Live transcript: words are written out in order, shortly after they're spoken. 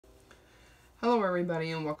Hello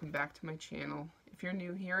everybody and welcome back to my channel. If you're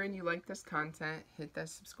new here and you like this content, hit that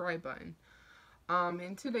subscribe button.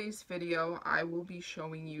 In today's video, I will be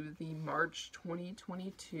showing you the March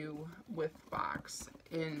 2022 Whiff box.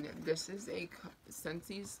 And this is a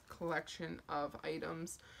Scentsy's collection of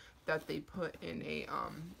items that they put in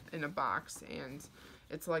a box, and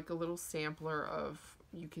it's like a little sampler of,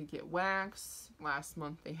 you could get wax. Last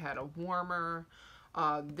month they had a warmer.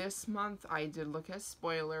 This month I did look at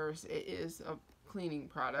spoilers. It is cleaning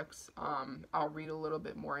products. I'll read a little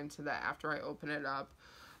bit more into that after I open it up.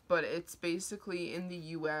 But it's basically, in the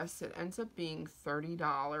US, it ends up being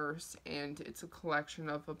 $30, and it's a collection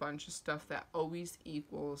of a bunch of stuff that always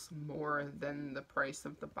equals more than the price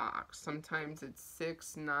of the box. Sometimes it's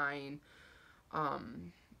 $6,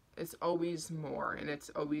 $9, it's always more, and it's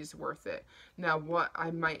always worth it. Now, what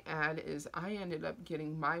I might add is I ended up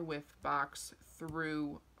getting my Whiff box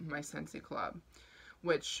through my Scentsy Club,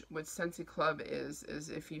 which what Scentsy Club is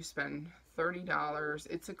if you spend $30,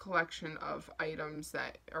 it's a collection of items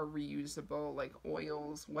that are reusable, like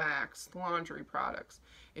oils, wax, laundry products.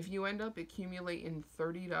 If you end up accumulating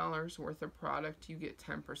 $30 worth of product, you get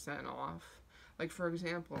 10% off. Like, for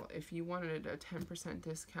example, if you wanted a 10%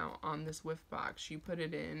 discount on this Whiff box, you put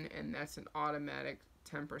it in, and that's an automatic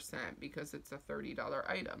 10% because it's a $30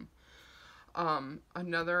 item.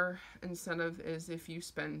 Another incentive is if you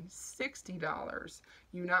spend $60,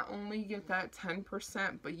 you not only get that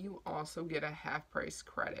 10%, but you also get a half price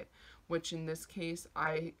credit, which in this case,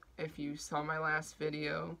 if you saw my last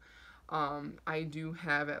video, I do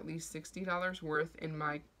have at least $60 worth in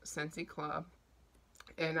my Scentsy Club.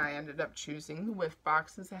 And I ended up choosing the Whiff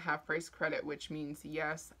box as a half price credit, which means,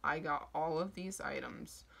 yes, I got all of these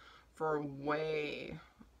items for way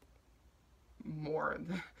more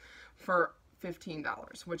for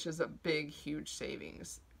 $15, which is a big, huge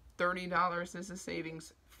savings. $30 is a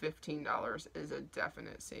savings, $15 is a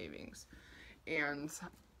definite savings. And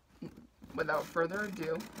without further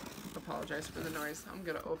ado, apologize for the noise, I'm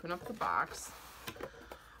going to open up the box.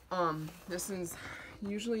 This is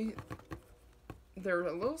usually, they're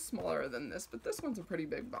a little smaller than this, but this one's a pretty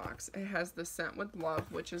big box. It has the Scent with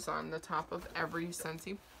Love, which is on the top of every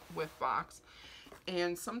Scentsy Whiff box.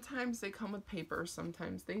 And sometimes they come with paper,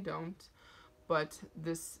 sometimes they don't. But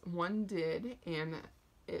this one did, and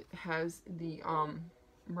it has the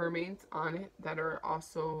mermaids on it that are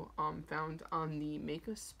also found on the Make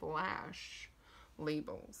a Splash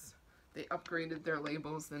labels. They upgraded their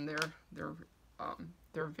labels, and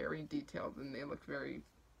they're very detailed, and they look very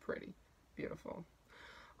pretty. Beautiful.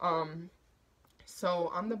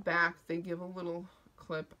 So on the back they give a little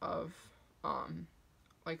clip of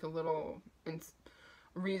like a little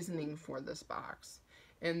reasoning for this box,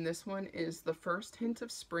 and this one is: the first hint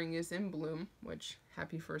of spring is in bloom, which,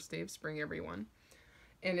 happy first day of spring everyone,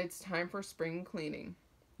 and it's time for spring cleaning.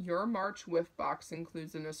 Your March Whiff box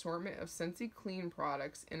includes an assortment of Scentsy clean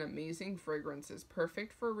products and amazing fragrances,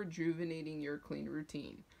 perfect for rejuvenating your clean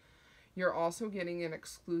routine. You're also getting an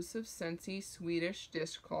exclusive Scentsy Swedish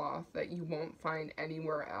dishcloth that you won't find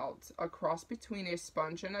anywhere else. A cross between a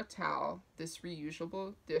sponge and a towel, this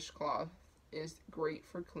reusable dishcloth is great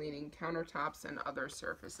for cleaning countertops and other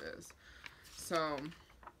surfaces. So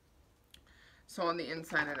on the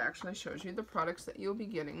inside, it actually shows you the products that you'll be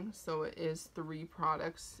getting. So it is 3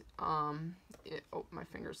 products. Oh, my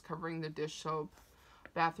finger's covering the dish soap,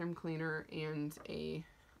 bathroom cleaner, and a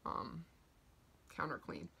counter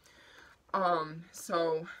clean.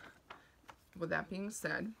 So with that being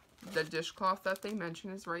said, the dishcloth that they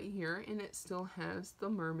mention is right here, and it still has the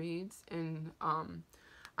mermaids, and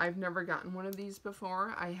I've never gotten one of these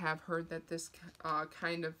before. I have heard that this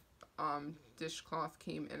kind of dishcloth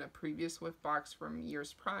came in a previous Whiff box from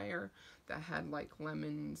years prior that had like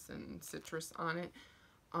lemons and citrus on it,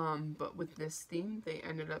 but with this theme they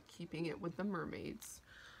ended up keeping it with the mermaids.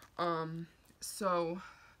 So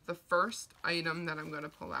the first item that I'm going to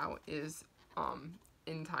pull out is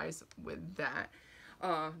in ties with that.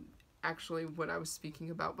 Actually, what I was speaking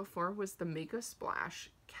about before was the Make a Splash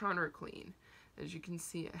Counter Clean. As you can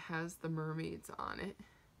see, it has the mermaids on it,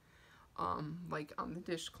 like on the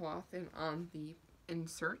dishcloth and on the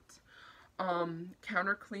insert.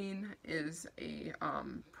 Counter Clean is a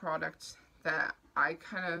product that I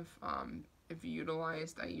kind of have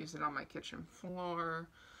utilized. I use it on my kitchen floor.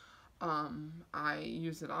 I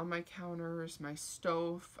use it on my counters, my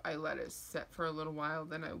stove. I let it set for a little while,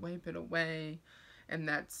 then I wipe it away, and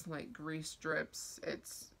that's like grease drips.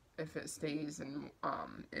 If it stays and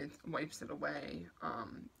it wipes it away.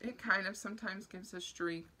 It kind of sometimes gives a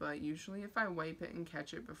streak, but usually if I wipe it and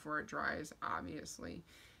catch it before it dries, obviously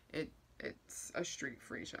it's a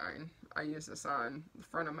streak-free shine. I use this on the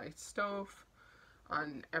front of my stove.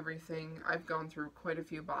 on everything. I've gone through quite a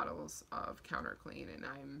few bottles of Counter Clean, and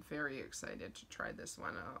I'm very excited to try this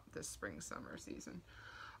one out this spring-summer season.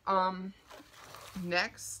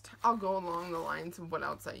 Next, I'll go along the lines of what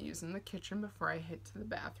else I use in the kitchen before I head to the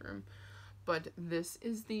bathroom. But this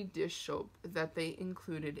is the dish soap that they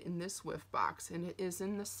included in this Whiff box, and it is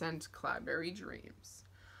in the scent Cloudberry Dreams.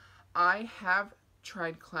 I have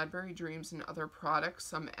tried Cloudberry Dreams and other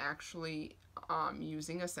products. I'm actually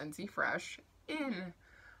using a Scentsy Fresh in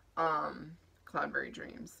Cloudberry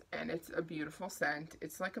Dreams, and it's a beautiful scent.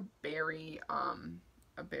 It's like a berry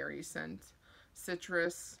scent,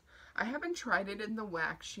 citrus. I haven't tried it in the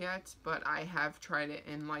wax yet, but I have tried it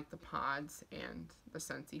in like the pods and the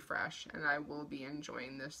Scentsy Fresh, and I will be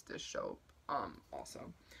enjoying this dish soap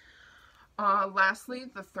also. Lastly,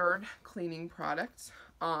 the third cleaning product,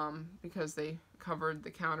 because they covered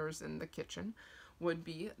the counters in the kitchen, would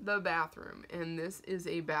be the bathroom. And this is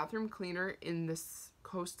a bathroom cleaner in this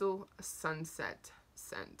Coastal Sunset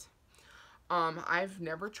scent. I've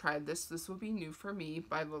never tried this. This will be new for me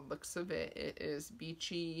by the looks of it. It is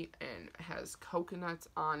beachy and has coconuts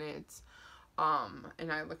on it.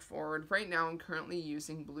 And I look forward. Right now I'm currently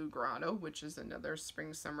using Blue Grotto, which is another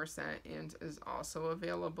spring summer scent and is also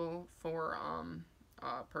available for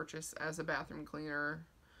purchase as a bathroom cleaner.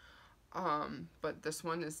 But this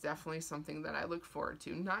one is definitely something that I look forward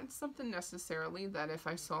to. Not something necessarily that if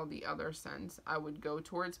I saw the other scents I would go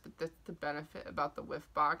towards, but that's the benefit about the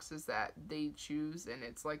Whiff box is that they choose, and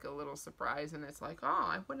it's like a little surprise, and it's like, oh,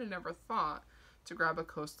 I would have never thought to grab a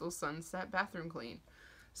Coastal Sunset bathroom clean.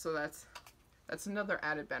 So that's another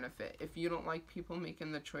added benefit. If you don't like people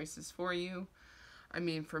making the choices for you, I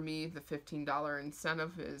mean, for me, the $15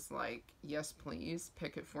 incentive is like, yes, please,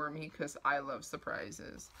 pick it for me, because I love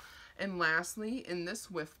surprises. And lastly, in this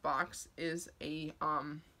Whiff box is a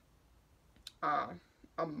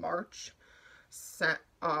March Scentsy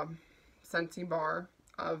bar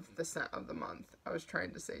of the scent of the month. I was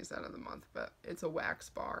trying to say scent of the month, but it's a wax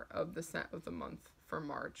bar of the scent of the month for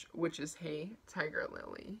March, which is Hey Tiger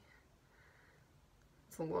Lily.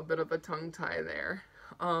 It's a little bit of a tongue tie there.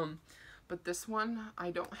 But this one, I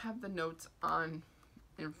don't have the notes on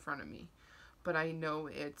in front of me, but I know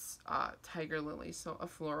it's Tiger Lily, so a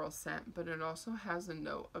floral scent, but it also has a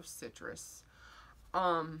note of citrus.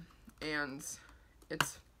 And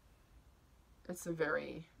it's a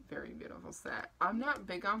very, very beautiful scent. I'm not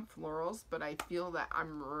big on florals, but I feel that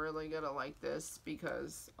I'm really gonna like this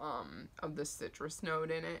because of the citrus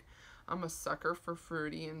note in it. I'm a sucker for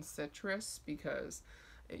fruity and citrus because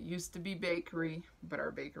it used to be bakery, but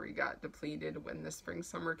our bakery got depleted when the spring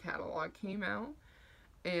summer catalog came out.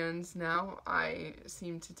 And now I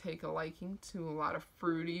seem to take a liking to a lot of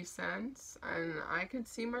fruity scents, and I could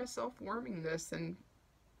see myself warming this and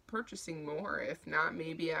purchasing more. If not,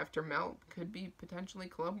 maybe after melt, could be potentially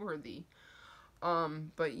club worthy.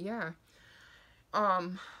 But yeah,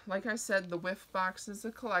 like I said, the Whiff box is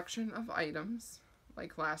a collection of items.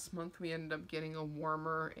 Like last month we ended up getting a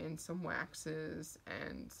warmer and some waxes,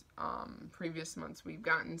 and previous months we've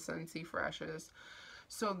gotten Scentsy Freshes.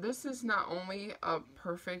 So this is not only a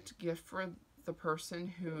perfect gift for the person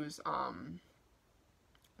who's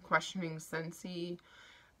questioning Scentsy.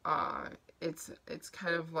 It's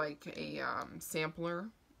kind of like a sampler,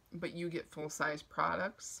 but you get full-size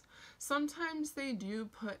products. Sometimes they do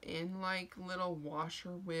put in like little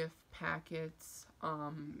washer Whiff packets,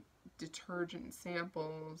 detergent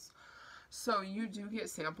samples. So you do get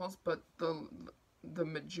samples, but the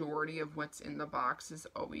majority of what's in the box is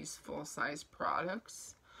always full-size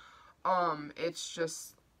products. It's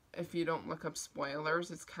just, if you don't look up spoilers,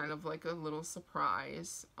 it's kind of like a little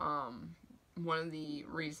surprise. One of the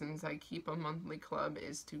reasons I keep a monthly club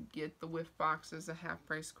is to get the Whiff box as a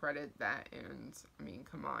half-price credit. That, and I mean,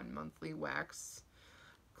 come on, monthly wax,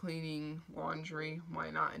 cleaning, laundry,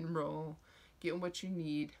 why not enroll? Get what you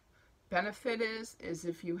need. Benefit is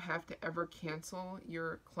if you have to ever cancel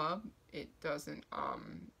your club, it doesn't,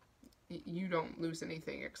 you don't lose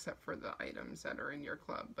anything except for the items that are in your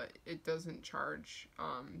club, but it doesn't charge.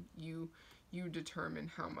 You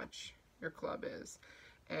determine how much your club is.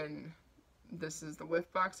 And this is the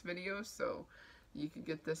Whiff box video, so you could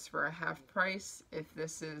get this for a half price. If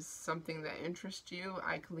this is something that interests you,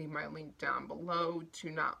 I can leave my link down below to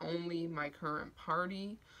not only my current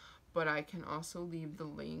party, but I can also leave the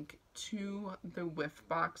link to the Whiff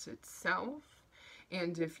box itself.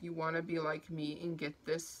 And if you want to be like me and get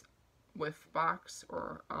this Whiff box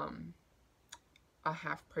or a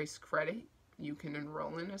half price credit, you can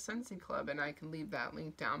enroll in a Scentsy club, and I can leave that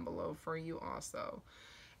link down below for you also.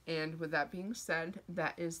 And with that being said,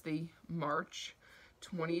 that is the March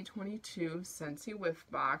 2022 Scentsy Whiff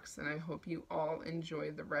box, and I hope you all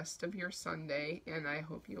enjoy the rest of your Sunday, and I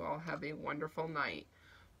hope you all have a wonderful night.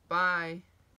 Bye!